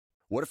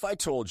What if I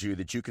told you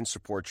that you can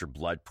support your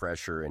blood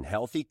pressure and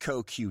healthy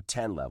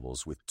CoQ10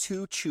 levels with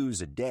 2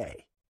 chews a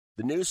day?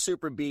 The new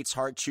Super Beats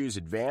Heart Chews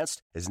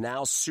Advanced is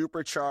now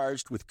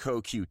supercharged with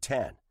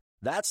CoQ10.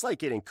 That's like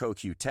getting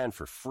CoQ10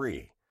 for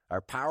free.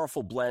 Our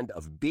powerful blend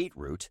of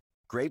beetroot,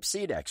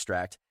 grapeseed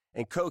extract,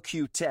 and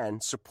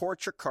CoQ10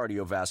 supports your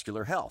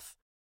cardiovascular health.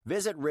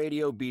 Visit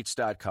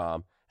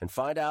radiobeats.com and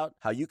find out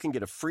how you can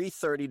get a free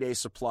 30-day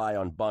supply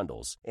on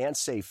bundles and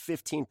save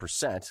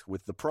 15%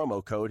 with the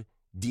promo code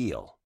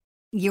DEAL.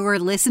 You're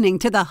listening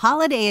to the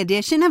holiday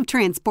edition of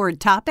Transport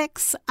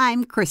Topics.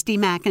 I'm Christy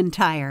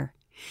McIntyre.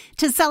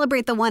 To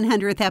celebrate the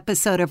 100th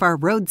episode of our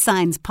Road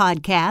Signs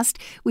podcast,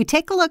 we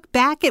take a look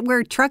back at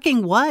where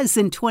trucking was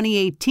in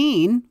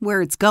 2018,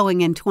 where it's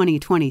going in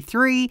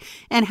 2023,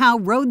 and how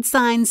Road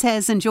Signs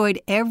has enjoyed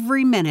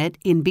every minute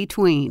in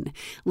between.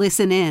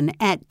 Listen in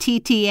at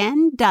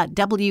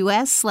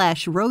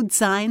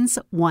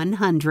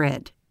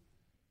ttn.ws/roadsigns100.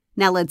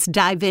 Now let's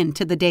dive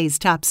into the day's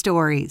top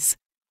stories.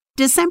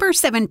 December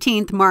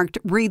 17th marked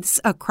Wreaths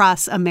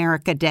Across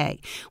America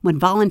Day, when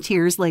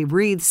volunteers lay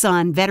wreaths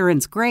on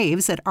veterans'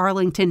 graves at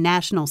Arlington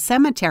National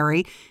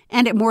Cemetery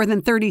and at more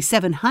than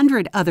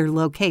 3,700 other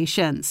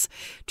locations.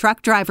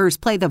 Truck drivers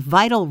play the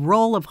vital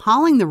role of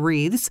hauling the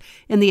wreaths,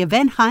 and the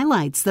event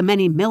highlights the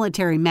many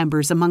military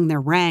members among their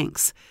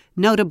ranks.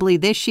 Notably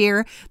this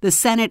year, the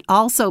Senate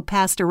also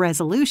passed a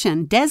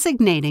resolution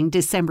designating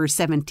December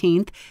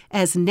 17th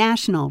as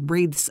National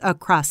Wreaths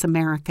Across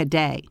America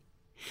Day.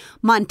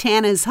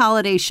 Montana's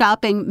holiday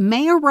shopping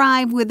may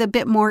arrive with a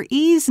bit more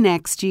ease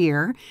next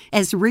year,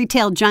 as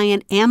retail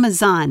giant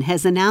Amazon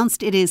has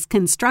announced it is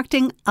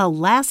constructing a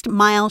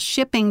last-mile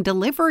shipping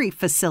delivery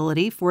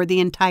facility for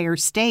the entire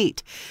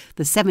state.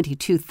 The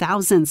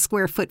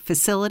 72,000-square-foot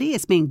facility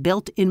is being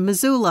built in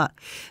Missoula.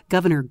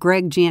 Governor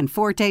Greg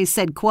Gianforte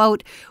said,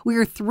 quote,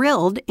 "We're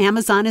thrilled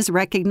Amazon has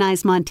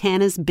recognized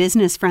Montana's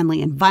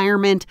business-friendly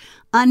environment,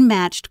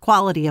 unmatched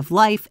quality of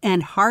life,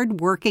 and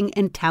hard-working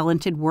and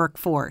talented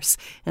workforce,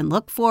 and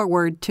look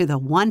forward to the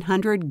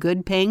 100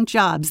 good-paying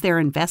jobs their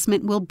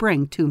investment will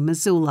bring to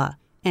Missoula,"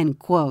 end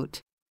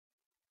quote.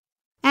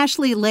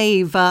 Ashley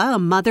Leiva, a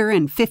mother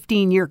and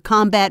 15-year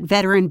combat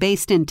veteran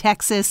based in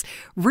Texas,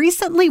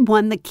 recently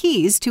won the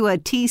keys to a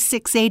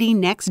T680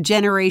 Next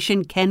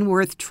Generation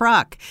Kenworth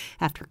truck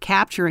after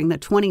capturing the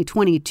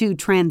 2022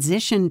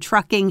 Transition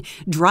Trucking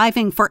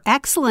Driving for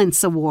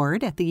Excellence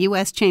Award at the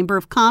U.S. Chamber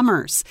of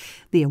Commerce.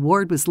 The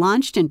award was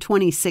launched in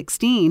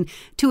 2016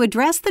 to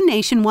address the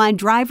nationwide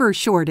driver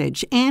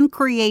shortage and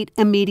create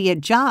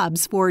immediate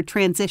jobs for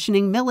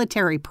transitioning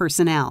military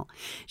personnel.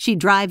 She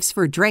drives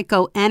for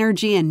Draco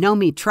Energy and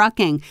Nomi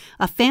Trucking,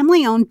 a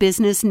family-owned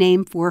business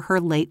named for her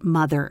late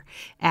mother.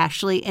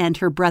 Ashley and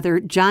her brother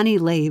Johnny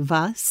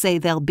Leiva say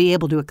they'll be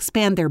able to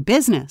expand their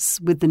business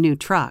with the new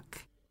truck.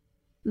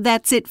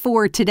 That's it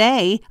for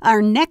today.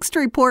 Our next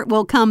report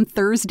will come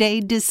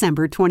Thursday,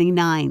 December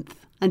 29th.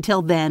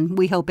 Until then,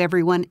 we hope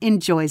everyone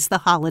enjoys the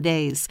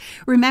holidays.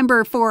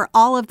 Remember, for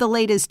all of the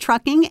latest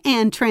trucking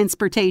and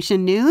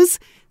transportation news,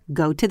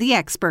 go to the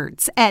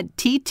experts at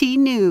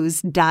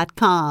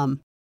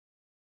ttnews.com.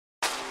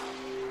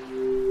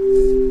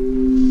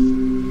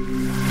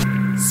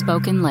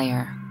 Spoken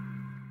Layer.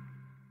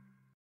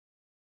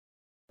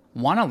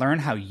 Want to learn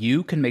how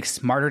you can make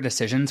smarter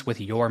decisions with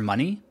your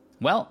money?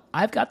 Well,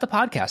 I've got the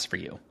podcast for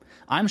you.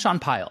 I'm Sean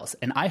Piles,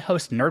 and I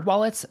host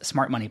NerdWallet's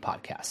Smart Money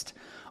Podcast.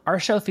 Our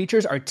show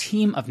features our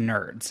team of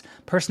nerds,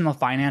 personal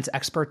finance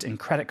experts in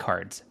credit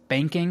cards,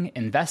 banking,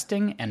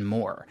 investing, and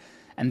more.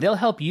 And they'll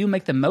help you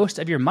make the most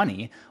of your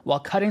money while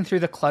cutting through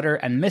the clutter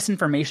and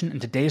misinformation in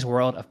today's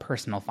world of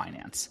personal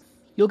finance.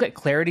 You'll get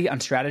clarity on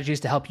strategies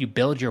to help you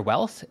build your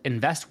wealth,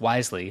 invest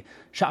wisely,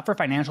 shop for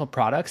financial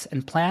products,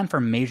 and plan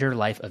for major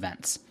life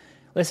events.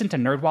 Listen to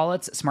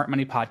NerdWallet's Smart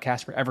Money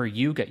Podcast wherever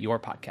you get your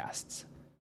podcasts.